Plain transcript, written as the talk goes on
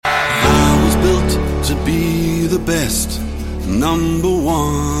best, number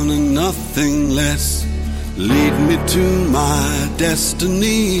one and nothing less. Lead me to my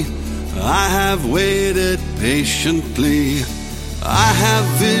destiny. I have waited patiently. I have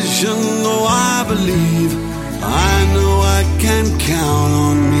vision, though I believe. I know I can count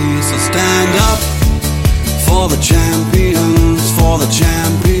on me. So stand up for the champions, for the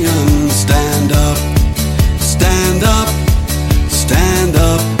champions. Stand up, stand up, stand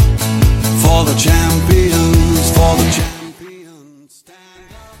up for the champions, for the champions.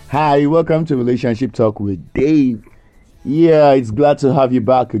 Stand up. Hi, welcome to Relationship Talk with Dave. Yeah, it's glad to have you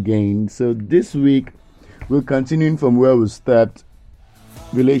back again. So this week, we're continuing from where we stopped,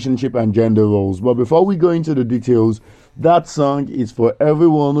 relationship and gender roles. But before we go into the details, that song is for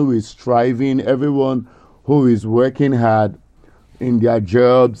everyone who is striving, everyone who is working hard in their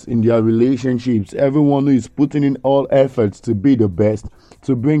jobs, in their relationships, everyone who is putting in all efforts to be the best,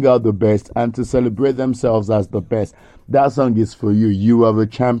 to bring out the best, and to celebrate themselves as the best. That song is for you. You are a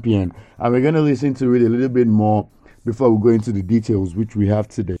champion. And we're going to listen to it a little bit more before we go into the details, which we have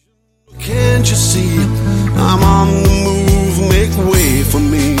today. Can't you see I'm on the move? Make way for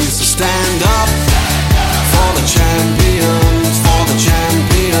me. So stand up for the champions, for the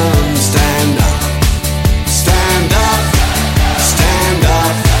champions. Stand up, stand up, stand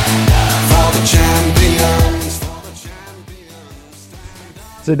up for the champions, for the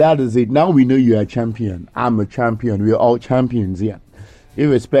champions. So that is it. Now we know you are a champion. I'm a champion. We're all champions here.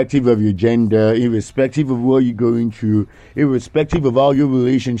 Irrespective of your gender, irrespective of what you're going through, irrespective of how your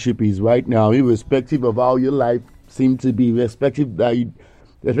relationship is right now, irrespective of how your life seems to be, irrespective of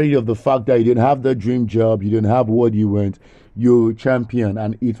the fact that you didn't have the dream job, you didn't have what you want, you're a champion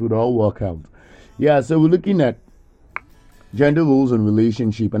and it would all work out. Yeah, so we're looking at gender roles and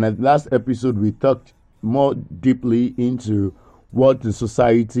relationship, and at the last episode we talked more deeply into what the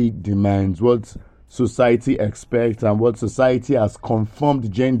society demands, what society expects, and what society has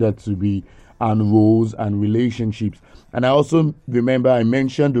conformed gender to be, and roles and relationships. And I also remember I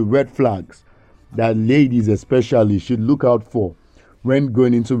mentioned the red flags that ladies especially should look out for when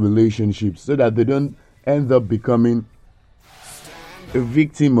going into relationships, so that they don't end up becoming a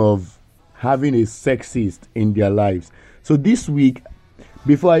victim of having a sexist in their lives. So this week,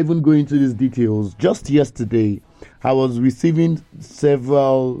 before I even go into these details, just yesterday I was receiving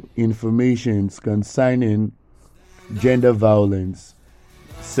several informations concerning gender violence,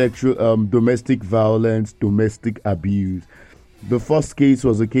 sexual, domestic violence, domestic abuse. The first case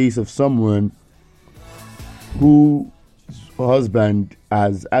was a case of someone whose husband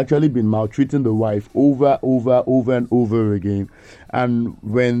has actually been maltreating the wife over and over again. And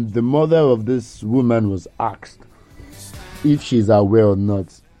when the mother of this woman was asked if she's aware or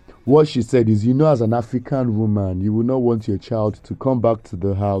not, what she said is, as an African woman, you would not want your child to come back to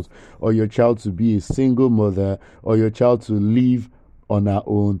the house, or your child to be a single mother, or your child to live on her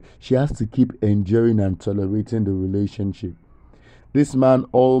own. She has to keep enduring and tolerating the relationship. This man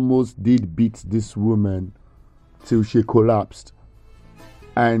almost did beat this woman till she collapsed.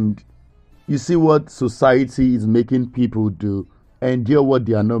 And you see what society is making people do: endure what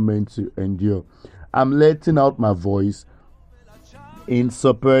they are not meant to endure. I'm letting out my voice in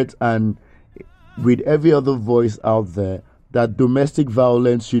support and with every other voice out there that domestic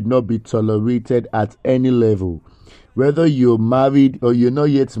violence should not be tolerated at any level. Whether you're married or you're not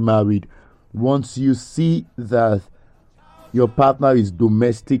yet married, once you see that your partner is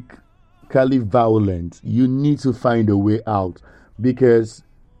domestically violent, you need to find a way out, because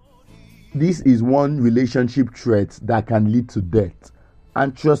this is one relationship threat that can lead to death.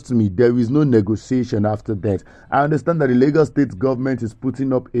 And trust me, there is no negotiation after that. I understand that the Lagos state government is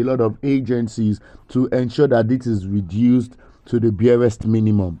putting up a lot of agencies to ensure that this is reduced to the barest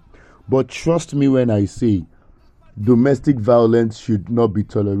minimum. But trust me when I say domestic violence should not be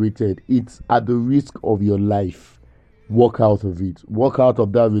tolerated. It's at the risk of your life. Walk out of it. Walk out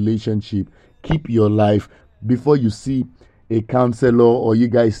of that relationship. Keep your life before you see a counselor, or you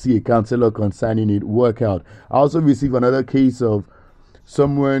guys see a counselor concerning it. Work out. I also received another case of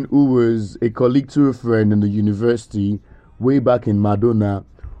someone who was a colleague to a friend in the university way back in Madonna,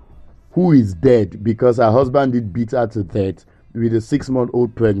 who is dead because her husband did beat her to death with a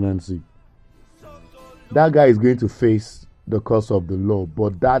 6-month-old pregnancy. That guy is going to face the course of the law,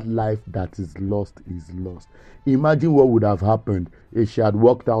 but that life that is lost is lost. Imagine what would have happened if she had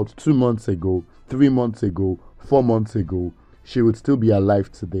walked out 2 months ago, 3 months ago, 4 months ago. She would still be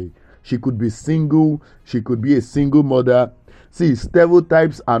alive today. She could be single. She could be a single mother. See,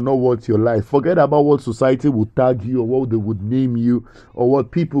 stereotypes are not worth your life. Forget about what society would tag you, or what they would name you, or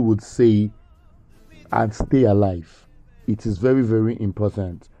what people would say, and stay alive. It is very, very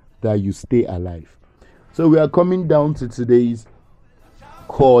important that you stay alive. So we are coming down to today's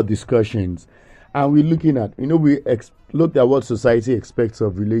core discussions, and we're looking at, looked at what society expects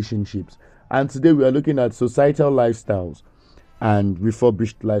of relationships, and today we are looking at societal lifestyles and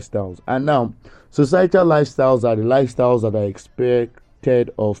refurbished lifestyles. And now, societal lifestyles are the lifestyles that are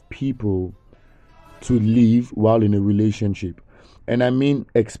expected of people to live while in a relationship. And I mean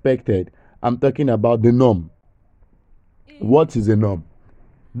expected. I'm talking about the norm. What is a norm?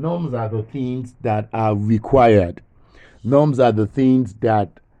 Norms are the things that are required. Norms are the things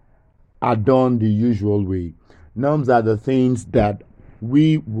that are done the usual way. Norms are the things that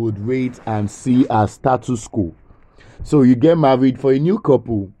we would rate and see as status quo. So you get married. For a new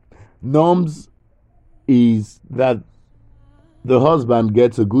couple, norms is that the husband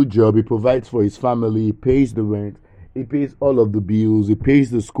gets a good job, he provides for his family, he pays the rent, he pays all of the bills, he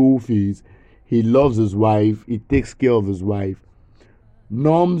pays the school fees, he loves his wife, he takes care of his wife.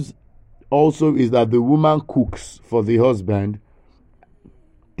 Norms also is that the woman cooks for the husband,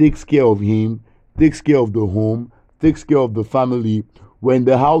 takes care of him, takes care of the home, takes care of the family. When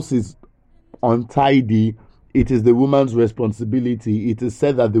the house is untidy, it is the woman's responsibility. It is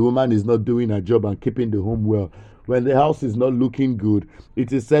said that the woman is not doing her job and keeping the home well. When the house is not looking good,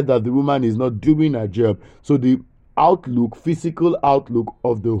 it is said that the woman is not doing her job. So the outlook, physical outlook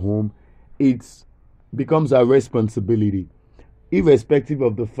of the home, it becomes her responsibility, irrespective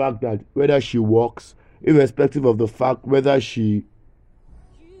of the fact that whether she works, irrespective of the fact whether she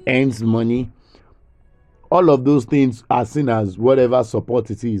earns money. All of those things are seen as whatever support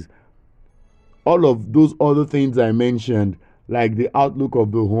it is. All of those other things I mentioned, like the outlook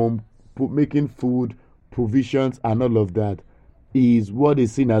of the home, making food, provisions, and all of that, is what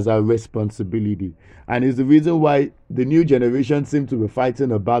is seen as our responsibility. And is the reason why the new generation seem to be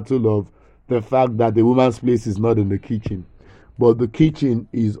fighting a battle of the fact that the woman's place is not in the kitchen. But the kitchen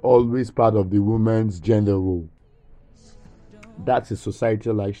is always part of the woman's gender role. That's a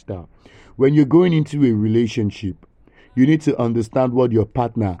societal lifestyle. When you're going into a relationship, you need to understand what your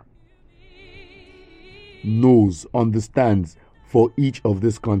partner knows, understands for each of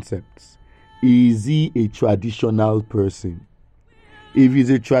these concepts. Is he a traditional person? If he's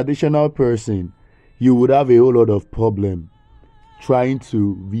a traditional person, you would have a whole lot of problem trying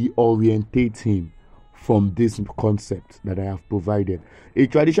to reorientate him from this concept that I have provided. A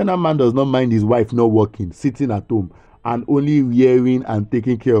traditional man does not mind his wife not working, sitting at home, and only rearing and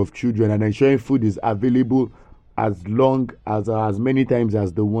taking care of children and ensuring food is available as many times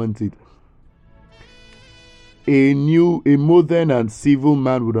as they want it. A modern and civil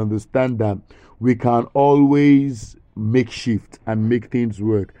man would understand that we can always make shift and make things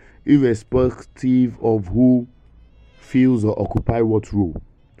work, irrespective of who feels or occupy what role.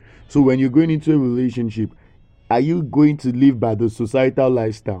 So when you're going into a relationship, are you going to live by the societal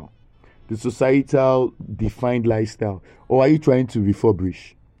lifestyle, the societal defined lifestyle, or are you trying to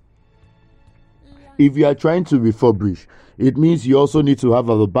refurbish? If you are trying to refurbish, it means you also need to have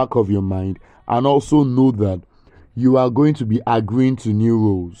at the back of your mind and also know that you are going to be agreeing to new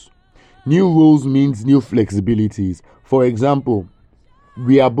roles. New roles means new flexibilities. For example,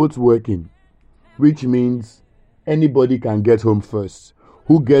 we are both working, which means anybody can get home first.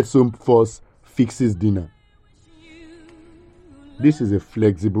 Who gets home first fixes dinner. This is a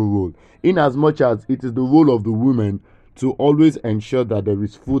flexible role, in as much as it is the role of the woman to always ensure that there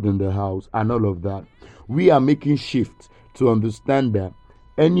is food in the house and all of that. We are making shifts to understand that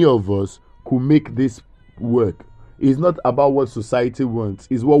any of us could make this work. It's not about what society wants,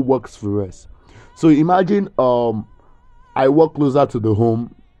 it's what works for us. So imagine I walk closer to the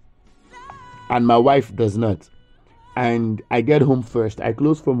home and my wife does not. And I get home first. I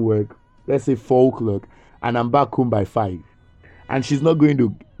close from work, let's say 4 o'clock, and I'm back home by 5. And she's not going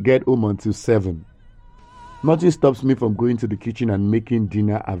to get home until 7. Nothing stops me from going to the kitchen and making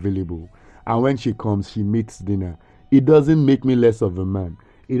dinner available. And when she comes, she meets dinner. It doesn't make me less of a man.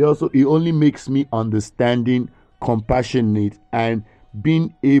 It only makes me understanding, compassionate, and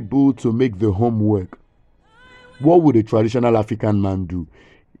being able to make the home work. What would a traditional African man do?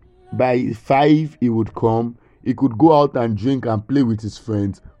 By 5, he would come. He could go out and drink and play with his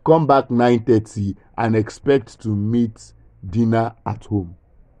friends, come back 9:30 and expect to meet dinner at home.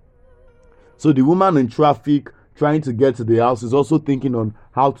 So the woman in traffic trying to get to the house is also thinking on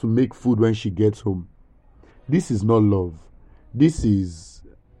how to make food when she gets home. This is not love. This is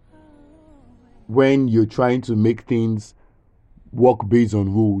when you're trying to make things work based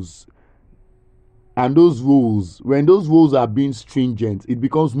on rules. And those rules, when those rules are being stringent, it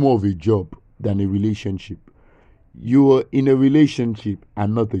becomes more of a job than a relationship. You are in a relationship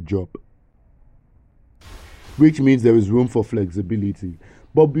and not a job, which means there is room for flexibility.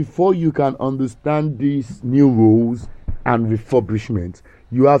 But before you can understand these new rules and refurbishment,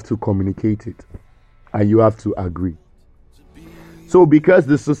 you have to communicate it and you have to agree. So because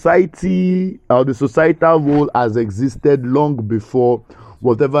the society or the societal role has existed long before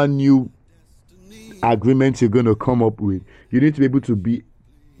whatever new agreement you're going to come up with, you need to be able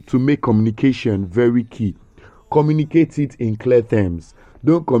to make communication very key. Communicate it in clear terms.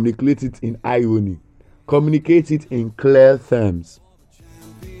 Don't communicate it in irony. Communicate it in clear terms.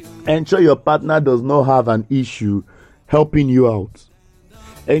 Ensure your partner does not have an issue helping you out.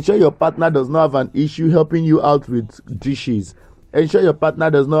 Ensure your partner does not have an issue helping you out with dishes. Ensure your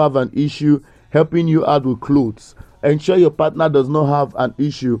partner does not have an issue helping you out with clothes. Ensure your partner does not have an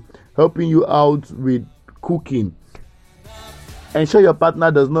issue helping you out with cooking. Ensure your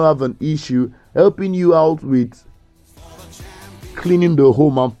partner does not have an issue helping you out with cleaning the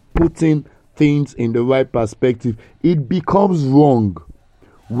home and putting things in the right perspective. It becomes wrong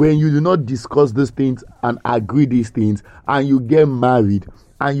when you do not discuss these things and agree these things, and you get married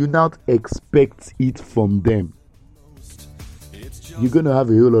and you not expect it from them. You're going to have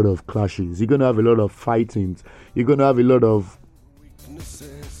a whole lot of clashes. You're going to have a lot of fightings. You're going to have a lot of...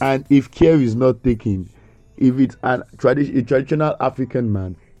 And if care is not taken, if it's a traditional African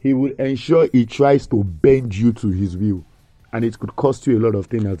man, he will ensure he tries to bend you to his will. And it could cost you a lot of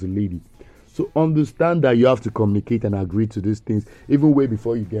things as a lady. So understand that you have to communicate and agree to these things even way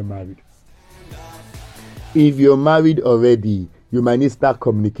before you get married. If you're married already, you might need to start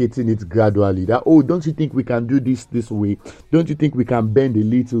communicating it gradually. That, oh, don't you think we can do this way? Don't you think we can bend a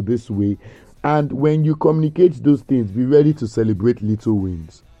little this way? And when you communicate those things, be ready to celebrate little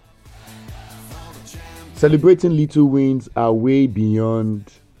wins. Celebrating little wins are way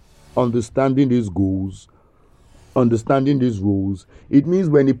beyond understanding these goals, understanding these rules. It means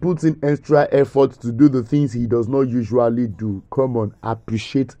when he puts in extra effort to do the things he does not usually do, come on,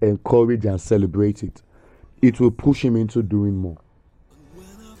 appreciate, encourage, and celebrate it. It will push him into doing more.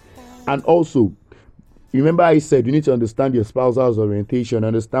 And also, remember I said you need to understand your spouse's orientation,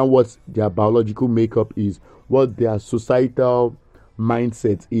 understand what their biological makeup is, what their societal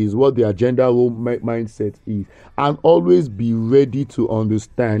mindset is, what their gender role mindset is, and always be ready to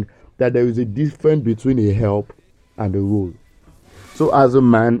understand that there is a difference between a help and a role. So as a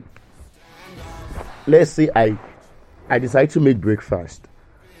man, let's say I decide to make breakfast,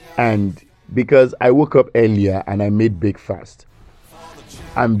 and because I woke up earlier and I made breakfast,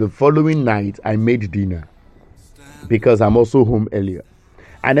 and the following night I made dinner because I'm also home earlier,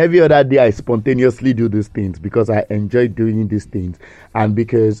 and every other day I spontaneously do these things because I enjoy doing these things, and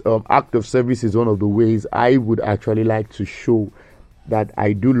because act of service is one of the ways I would actually like to show that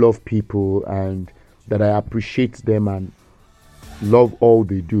I do love people and that I appreciate them and love all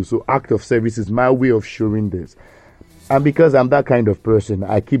they do. So act of service is my way of showing this. And because I'm that kind of person,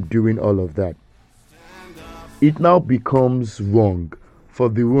 I keep doing all of that. It now becomes wrong for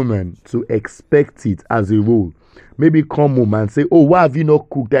the woman to expect it as a rule. Maybe come home and say, oh, why have you not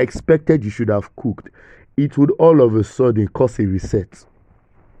cooked? I expected you should have cooked. It would all of a sudden cause a reset.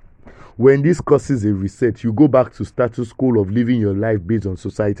 When this causes a reset, you go back to status quo of living your life based on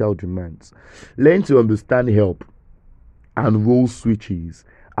societal demands. Learn to understand help and role switches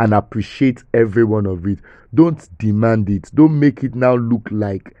and appreciate every one of it. Don't demand it. Don't make it now look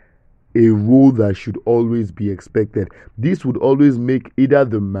like a role that should always be expected. This would always make either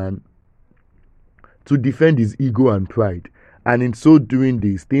the man to defend his ego and pride, and in so doing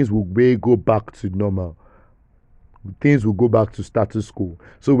this, things will go back to normal. Things will go back to status quo.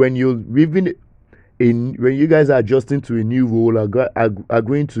 So when when you guys are adjusting to a new role,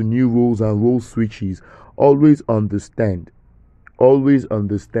 agreeing to new roles and role switches, always understand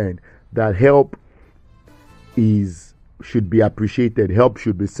that help should be appreciated, help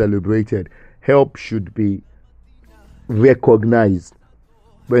should be celebrated, help should be recognized.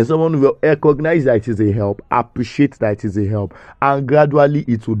 When someone will recognize that it is a help, appreciate that it is a help, and gradually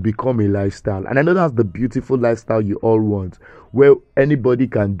it will become a lifestyle. And I know that's the beautiful lifestyle you all want, where anybody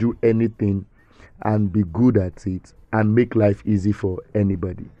can do anything and be good at it and make life easy for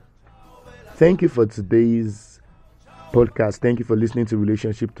anybody. Thank you for today's podcast. Thank you for listening to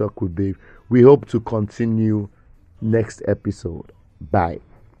Relationship Talk with Dave. We hope to continue next episode. Bye.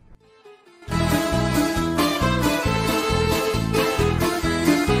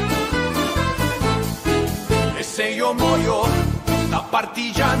 Se io muoio da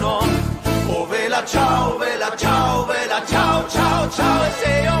partigiano, oh vela ciao, ciao, ciao, ciao, e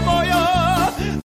se io muoio